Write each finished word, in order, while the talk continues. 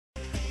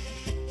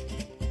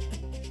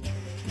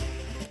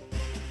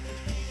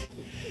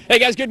Hey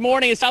guys, good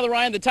morning. It's Tyler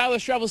Ryan. The Tyler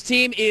Travels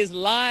team is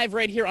live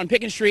right here on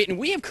Pickens Street, and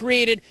we have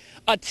created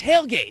a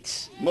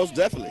tailgate. Most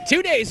definitely.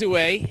 2 days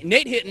away.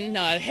 Nate Hinton,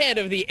 head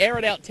of the Air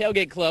It Out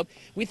Tailgate Club.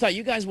 We thought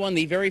you guys won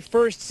the very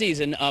first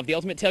season of the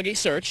Ultimate Tailgate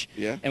Search.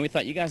 Yeah. And we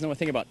thought you guys know a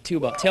thing about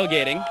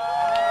tailgating.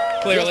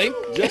 Clearly.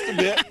 Just a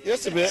bit.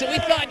 Just a bit. So we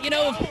thought, you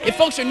know, if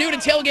folks are new to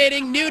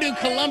tailgating, new to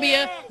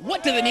Columbia,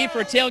 what do they need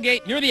for a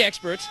tailgate? You're the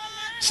experts.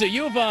 So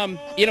you've,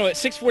 you know, at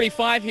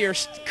 6:45 here,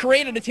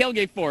 created a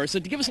tailgate for us. So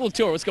to give us a little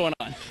tour, what's going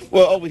on?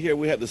 Well, over here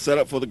we have the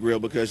setup for the grill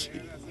because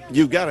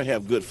you've got to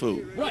have good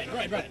food. Right.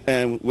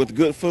 And with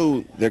good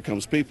food, there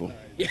comes people.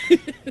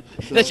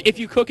 That's, if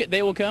you cook it,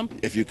 they will come?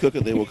 If you cook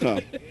it, they will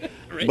come.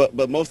 Right.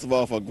 But most of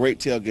all, for a great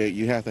tailgate,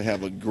 you have to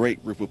have a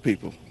great group of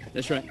people.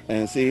 That's right.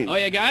 And see. Oh,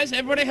 yeah, guys.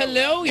 Everybody,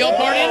 hello. Y'all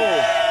partying?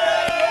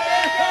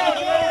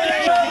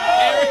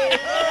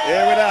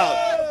 Air it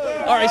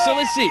out. All right, so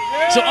let's see.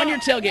 So on your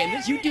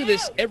tailgate, you do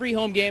this every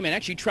home game and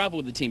actually travel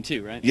with the team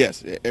too, right?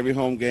 Yes, every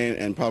home game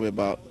and probably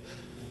about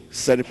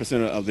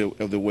 70% of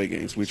the away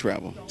games we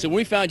travel. So when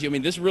we found you, I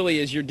mean, this really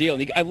is your deal.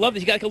 I love that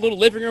you got like a little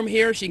living room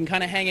here so you can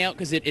kind of hang out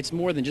because it's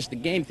more than just the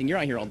game thing. You're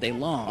out here all day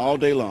long. All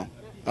day long.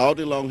 All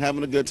day long,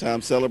 having a good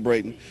time,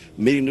 celebrating,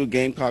 meeting new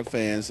Gamecock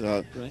fans,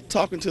 right.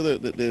 talking to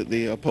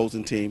the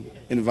opposing team,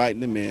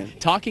 inviting them in.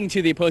 Talking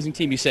to the opposing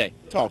team, you say?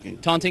 Talking.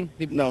 Taunting?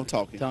 No,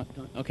 talking.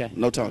 Okay.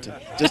 No taunting.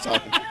 Just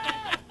talking.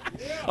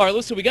 All right,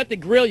 listen, we got the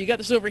grill. You got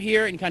this over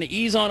here and kind of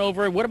ease on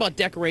over. What about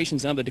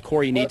decorations and other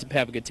decor you need to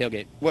have a good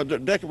tailgate? Well, the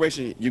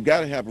decoration, you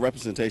got to have a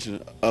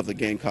representation of the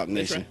Gamecock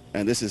Nation. Right.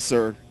 And this is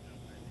Sir.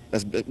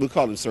 We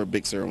call him Sir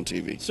Big Sir on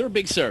TV. Sir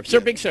Big Sir. Sir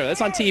Big Sir.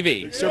 That's on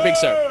TV. Sir Big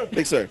Sir.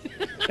 Big Sir.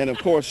 And, of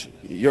course,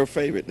 your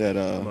favorite,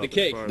 the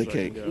cake. The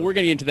cake. We're going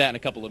to get into that in a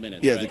couple of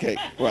minutes. Yeah, right? the cake.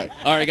 Right.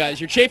 All right,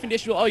 guys. Your chafing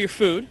dish with all your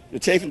food. The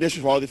chafing dish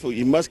for all the food.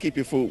 You must keep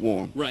your food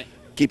warm. Right.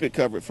 Keep it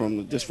covered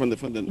from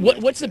the.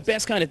 What's the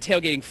best kind of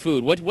tailgating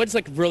food? What's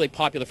like really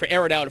popular for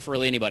Air It Out or for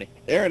really anybody?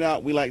 Air It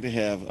Out, we like to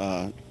have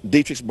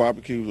Dietrich's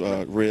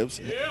barbecue ribs,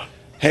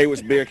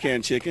 Hayward's beer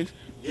can chicken,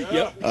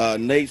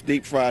 Nate's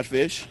deep fried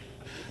fish,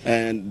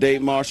 and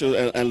Dave Marshall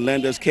and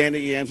Linda's candy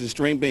yams and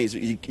string beans.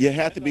 You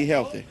have to be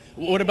healthy.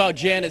 What about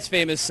Janet's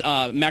famous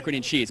macaroni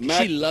and cheese?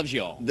 She loves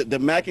y'all. The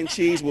mac and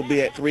cheese will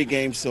be at 3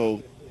 games,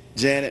 so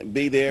Janet,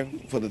 be there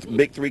for the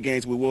big 3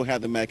 games. We will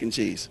have the mac and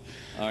cheese.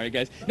 All right,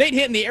 guys. Nate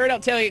Hinton, the Air It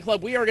Out Tailgate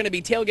Club. We are going to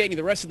be tailgating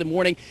the rest of the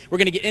morning. We're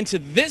going to get into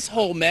this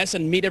whole mess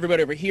and meet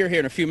everybody over here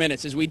in a few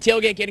minutes as we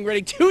tailgate, getting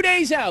ready 2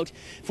 days out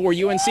for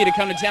UNC to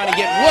come to town and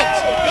get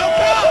whooped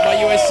by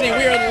USC.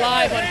 We are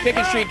live on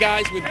Pickens Street,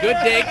 guys, with Good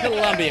Day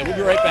Columbia. We'll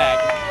be right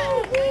back.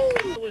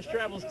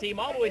 Travels team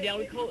all the way down.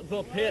 We call it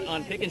the Pit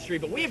on Pickens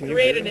Street, but we have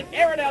created an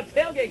Air It Out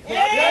Tailgate Club.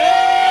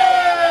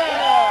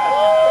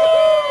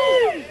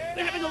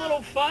 They're having a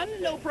little fun,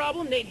 no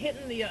problem. Nate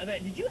Hinton,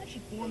 did you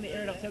actually form the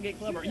Air It Out Tailgate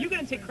Club, or are you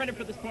going to take credit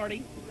for this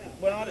party?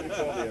 Well, I didn't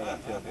form the Air It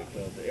Out Tailgate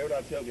Club. The Air It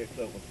Out Tailgate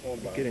Club was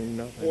formed by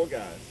 4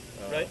 guys.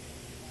 Right.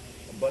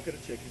 A bucket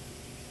of chicken,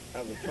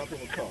 out of the trunk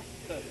of a car.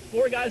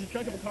 4 guys, a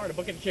trunk of a car, and a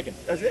bucket of chicken.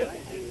 That's it.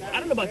 I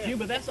don't know about you,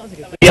 but that sounds like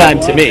a good time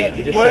to me.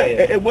 Well,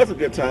 it was a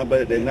good time,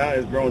 but now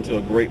it's grown to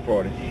a great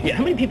party. Yeah,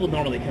 how many people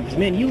normally come? Because,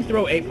 man, you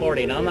throw a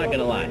party, and I'm not going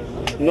to lie.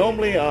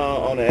 Normally,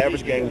 on the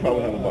average game, we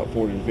probably have about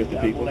 40 to 50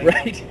 people.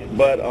 Right.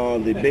 But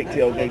on the big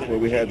tailgates where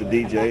we have the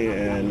DJ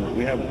and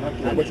we have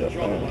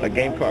a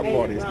Gamecock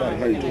party, it's about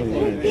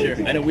 120. Sure.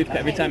 I know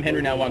every time Henry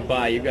and I walk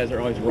by, you guys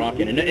are always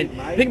rocking. And the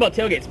thing about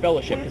tailgate's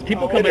fellowship, because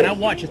people come in, I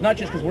watch, it's not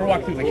just because we're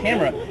walking through the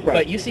camera,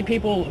 but you see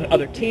people,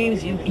 other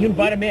teams, you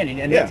invite them in,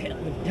 and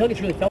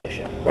tailgate's really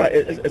fellowship. Right.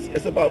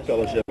 It's about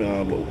fellowship.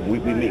 We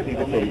meet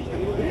people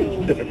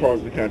from different parts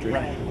of the country,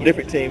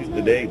 different teams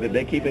that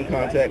they keep in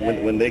contact.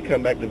 When they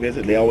come back to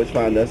visit, they always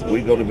find us.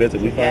 We go to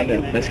visit, we find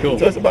them. That's cool.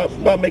 So it's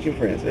about making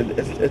friends.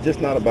 It's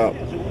just not about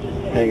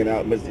hanging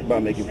out, but it's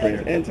about making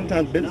friends and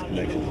sometimes business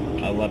connections.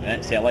 I love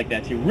that. See, I like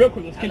that too. Real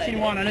quick, let's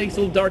continue on. I know it's a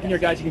little dark in here,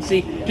 guys. You can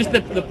see just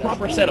the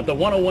proper setup, the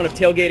 101 of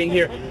tailgating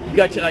here. You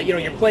got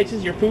your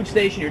places, your food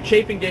station, your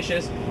chafing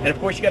dishes, and of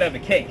course you got to have the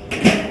cake.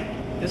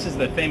 This is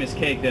the famous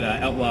cake that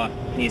Outlaw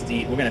needs to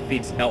eat. We're going to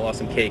feed Outlaw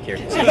some cake here.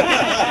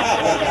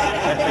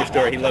 That's true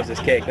story. He loves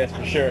this cake, that's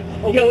for sure.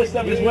 You got this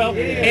stuff as well.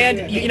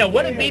 And, you know,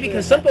 what it be,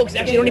 because some folks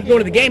actually don't even go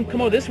to the game. Come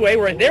over this way.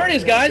 There it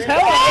is, guys. Hello!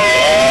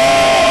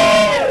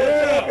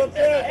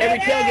 Every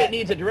tailgate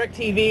needs a direct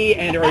TV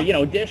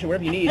or dish or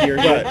whatever you need, your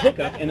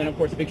hookup, and then, of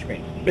course, a big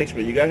screen. Big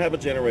screen. You got to have a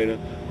generator,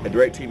 a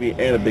direct TV,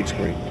 and a big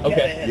screen.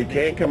 Okay. You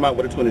can't come out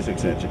with a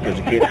 26-inch because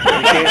you can't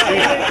see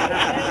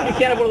it. You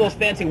can't have one of those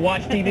fancy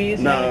Wach TVs?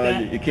 No,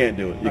 like you can't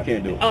do it. You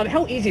can't do it.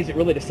 How easy is it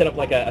really to set up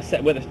like a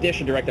set, whether it's dish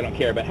or direct, I don't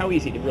care, but how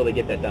easy to really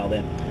get that dialed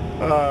in?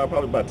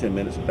 Probably about 10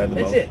 minutes at the most.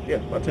 That's it? Yeah,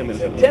 about 10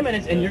 minutes. 10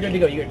 minutes and you're good to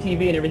go. You got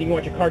TV and everything. You can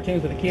watch your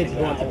cartoons with the kids. You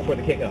go on before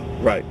the kickoff.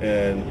 Right,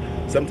 and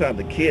sometimes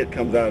the kid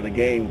comes out of the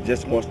game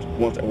just wants to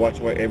watch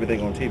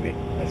everything on TV.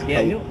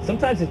 Yeah, you know,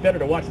 sometimes it's better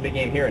to watch the big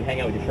game here and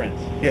hang out with your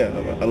friends. Yeah,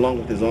 along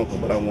with his uncle,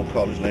 but I won't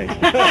call his name. All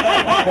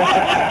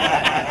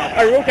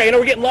right, okay, I know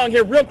we're getting long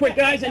here. Real quick,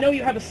 guys, I know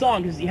you have a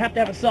song, because you have to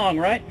have a song,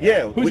 right?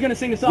 Yeah. Who's going to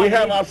sing the song? We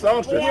have our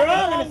songster. We're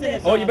all going to sing a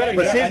song. Oh, you better.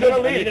 But she's going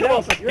to lead it. Come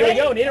on. Here we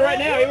go. Need it right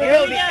now. Here we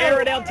go. The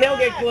Air It Out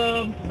Tailgate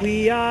Club.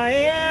 We are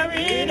Air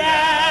It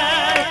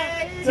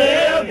Out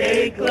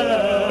Tailgate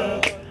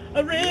Club.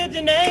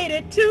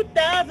 Originated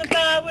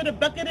 2005 with a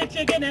bucket of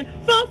chicken and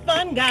 4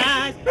 fun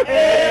guys.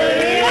 Air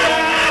It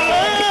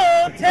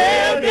Out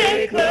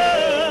Tailgate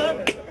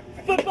Club.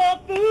 Football,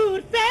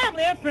 food,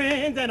 family, and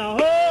friends, and a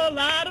whole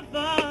lot of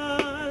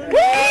fun.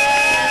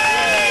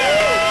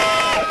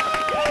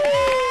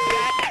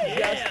 That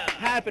just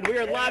happened. We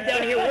are live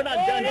down here. We're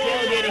not done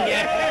tailgating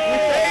yet.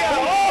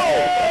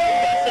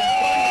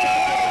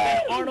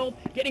 Arnold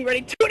getting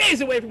ready 2 days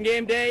away from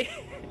game day.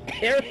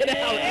 Air It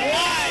Out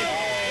live.